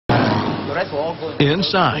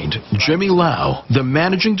Inside, Jimmy Lau, the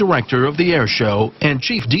managing director of the Airshow and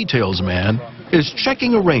chief details man, is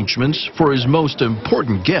checking arrangements for his most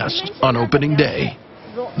important guest on opening day,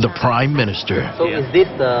 the Prime Minister. So is this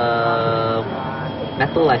the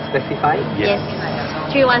metal I specified? Yes,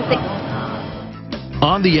 316.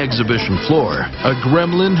 On the exhibition floor, a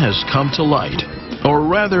gremlin has come to light. Or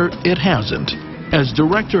rather, it hasn't, as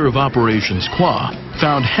Director of Operations Kwa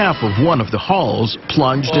found half of one of the halls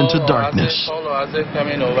plunged into darkness.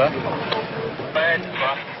 Coming over.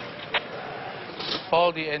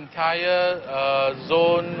 For the entire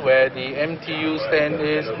zone where the MTU stand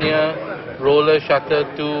is near roller shutter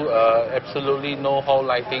 2, absolutely no hall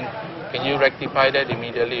lighting. Can you rectify that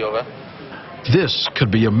immediately, over? This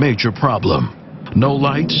could be a major problem. No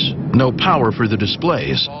lights, no power for the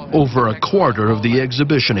displays, over a quarter of the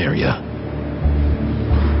exhibition area.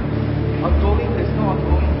 Outgoing, there's no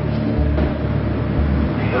outgoing.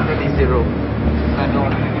 Already zero.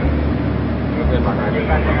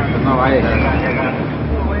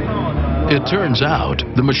 It turns out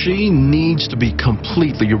the machine needs to be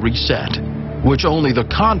completely reset, which only the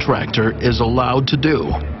contractor is allowed to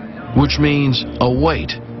do, which means a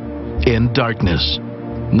wait in darkness.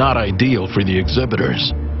 Not ideal for the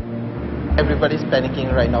exhibitors. Everybody's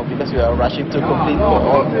panicking right now because we are rushing to complete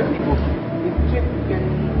all the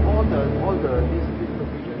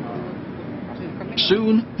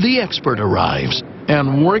Soon, the expert arrives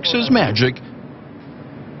and works his magic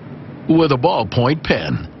with a ballpoint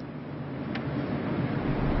pen.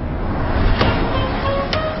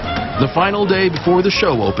 The final day before the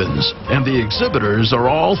show opens, and the exhibitors are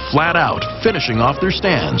all flat out finishing off their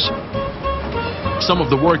stands. Some of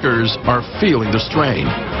the workers are feeling the strain.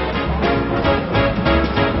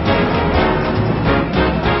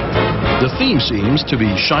 The theme seems to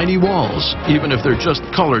be shiny walls, even if they're just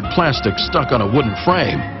colored plastic stuck on a wooden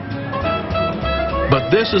frame.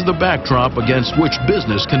 But this is the backdrop against which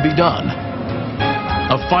business can be done.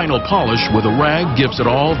 A final polish with a rag gives it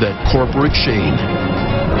all that corporate sheen.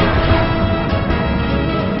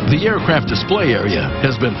 The aircraft display area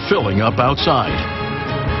has been filling up outside.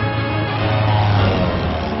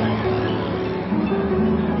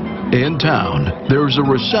 In town, there's a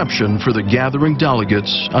reception for the gathering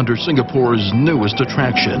delegates under Singapore's newest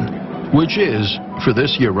attraction, which is, for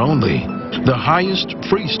this year only, the highest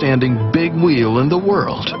freestanding big wheel in the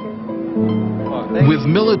world. With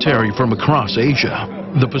military from across Asia,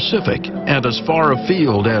 the Pacific, and as far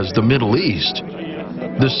afield as the Middle East,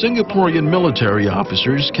 the Singaporean military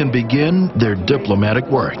officers can begin their diplomatic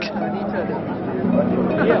work.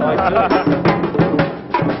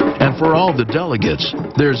 And for all the delegates,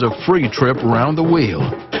 there's a free trip around the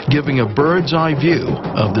wheel, giving a bird's eye view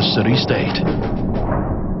of the city-state.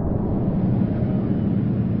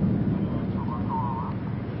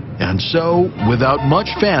 And so, without much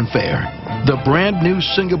fanfare, the brand new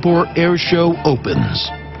Singapore Airshow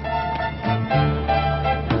opens.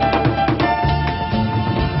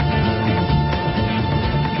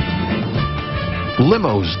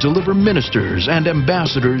 Limos deliver ministers and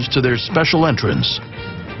ambassadors to their special entrance.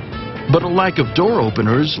 But a lack of door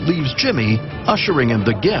openers leaves Jimmy ushering in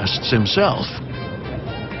the guests himself.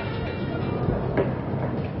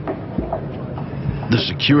 The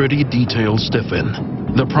security details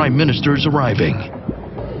stiffen. The Prime Minister's arriving.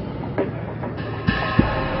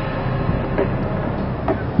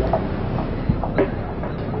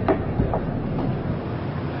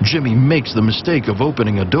 Jimmy makes the mistake of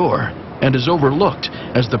opening a door and is overlooked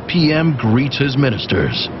as the PM greets his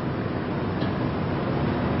ministers.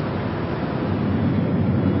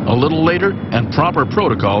 A little later, and proper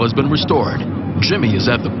protocol has been restored. Jimmy is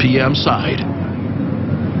at the PM's side.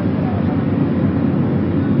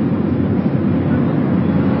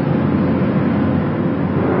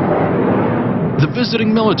 The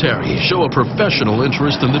visiting military show a professional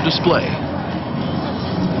interest in the display.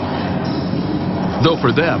 Though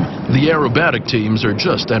for them, the aerobatic teams are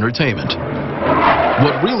just entertainment.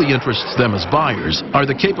 What really interests them as buyers are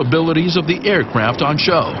the capabilities of the aircraft on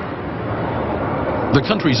show. The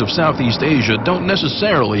countries of Southeast Asia don't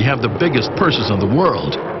necessarily have the biggest purses in the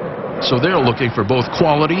world, so they're looking for both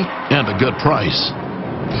quality and a good price.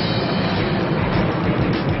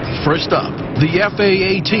 First up, the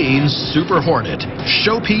FA-18 Super Hornet,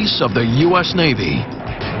 showpiece of the U.S. Navy.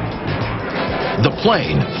 The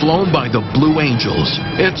plane, flown by the Blue Angels,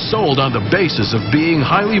 it's sold on the basis of being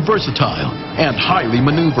highly versatile and highly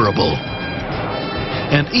maneuverable.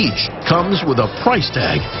 And each comes with a price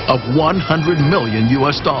tag of $100 million.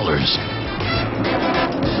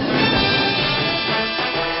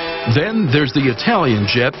 Then there's the Italian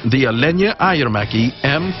jet, the Alenia Aermacchi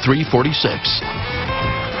M346.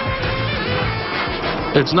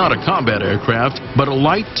 It's not a combat aircraft, but a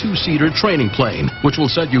light two-seater training plane, which will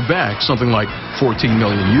set you back something like 14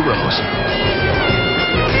 million euros.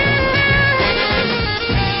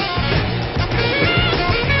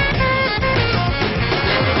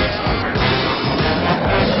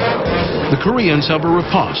 The Koreans have a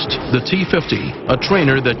riposte, the T-50, a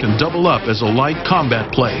trainer that can double up as a light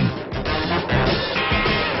combat plane.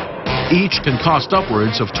 Each can cost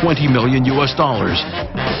upwards of 20 million US dollars.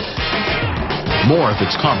 More if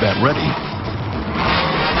it's combat ready.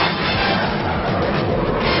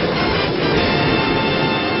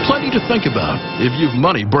 Plenty to think about if you've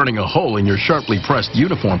money burning a hole in your sharply pressed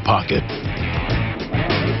uniform pocket.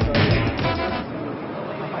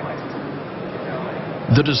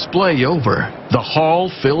 The display over, the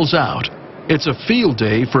hall fills out. It's a field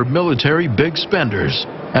day for military big spenders,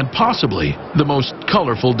 and possibly the most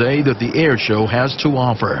colorful day that the air show has to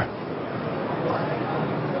offer.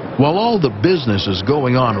 While all the business is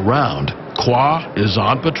going on around, Kwa is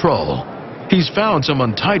on patrol. He's found some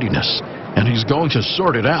untidiness, and he's going to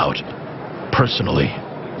sort it out, personally.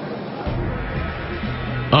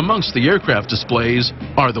 Amongst the aircraft displays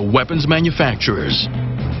are the weapons manufacturers.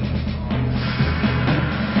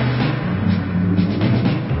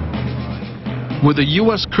 With the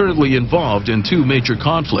U.S. currently involved in 2 major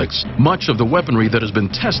conflicts, much of the weaponry that has been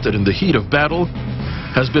tested in the heat of battle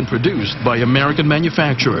has been produced by American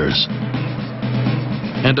manufacturers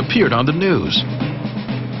and appeared on the news.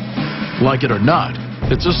 Like it or not,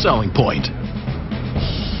 it's a selling point.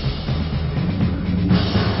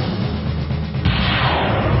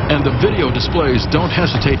 And the video displays don't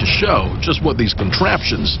hesitate to show just what these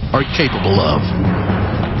contraptions are capable of.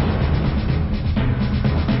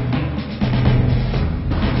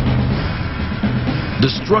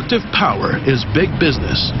 Destructive power is big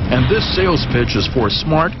business, and this sales pitch is for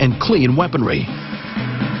smart and clean weaponry.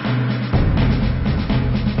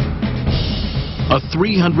 A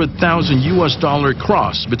 300,000 US dollar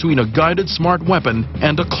cross between a guided smart weapon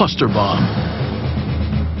and a cluster bomb.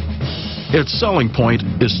 Its selling point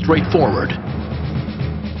is straightforward.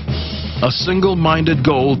 A single-minded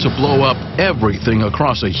goal to blow up everything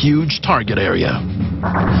across a huge target area.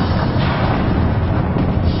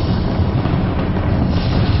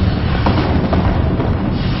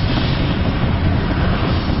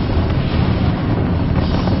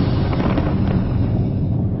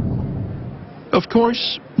 Of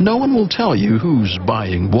course, no one will tell you who's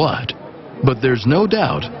buying what, but there's no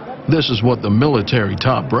doubt this is what the military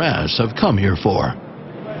top brass have come here for.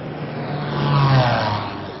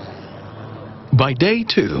 By day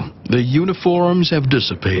 2, the uniforms have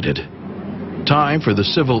dissipated. Time for the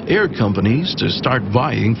civil air companies to start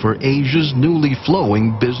vying for Asia's newly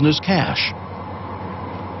flowing business cash.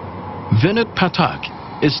 Vinit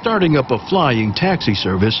Pathak is starting up a flying taxi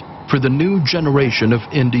service for the new generation of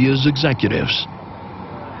India's executives.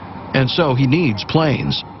 And so he needs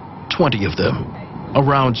planes, 20 of them,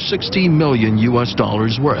 around 60 million US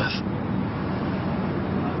dollars worth.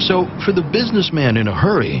 So for the businessman in a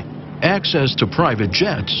hurry, access to private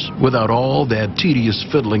jets without all that tedious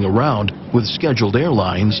fiddling around with scheduled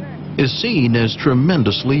airlines is seen as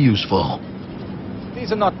tremendously useful.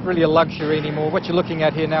 These are not really a luxury anymore. What you're looking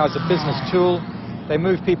at here now is a business tool. They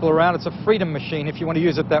move people around. It's a freedom machine, if you want to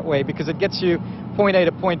use it that way, because it gets you point A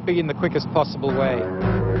to point B in the quickest possible way.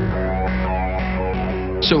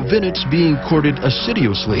 So Vinit's being courted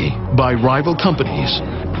assiduously by rival companies.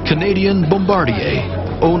 Canadian Bombardier,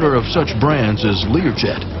 owner of such brands as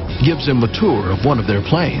Learjet, gives him a tour of one of their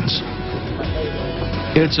planes.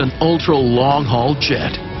 It's an ultra-long-haul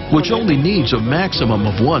jet, which only needs a maximum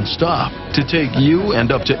of 1 stop to take you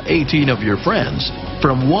and up to 18 of your friends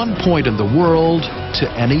from one point in the world to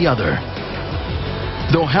any other.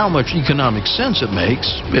 Though how much economic sense it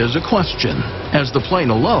makes is a question, as the plane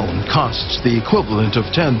alone costs the equivalent of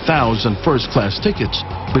 10,000 first-class tickets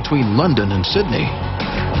between London and Sydney.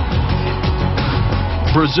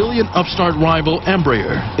 Brazilian upstart rival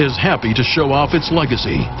Embraer is happy to show off its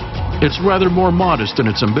legacy. It's rather more modest in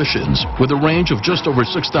its ambitions, with a range of just over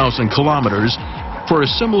 6,000 kilometers for a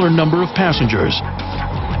similar number of passengers.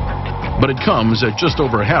 But it comes at just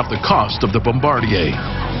over half the cost of the Bombardier.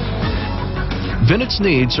 Vinit's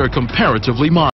needs are comparatively modest.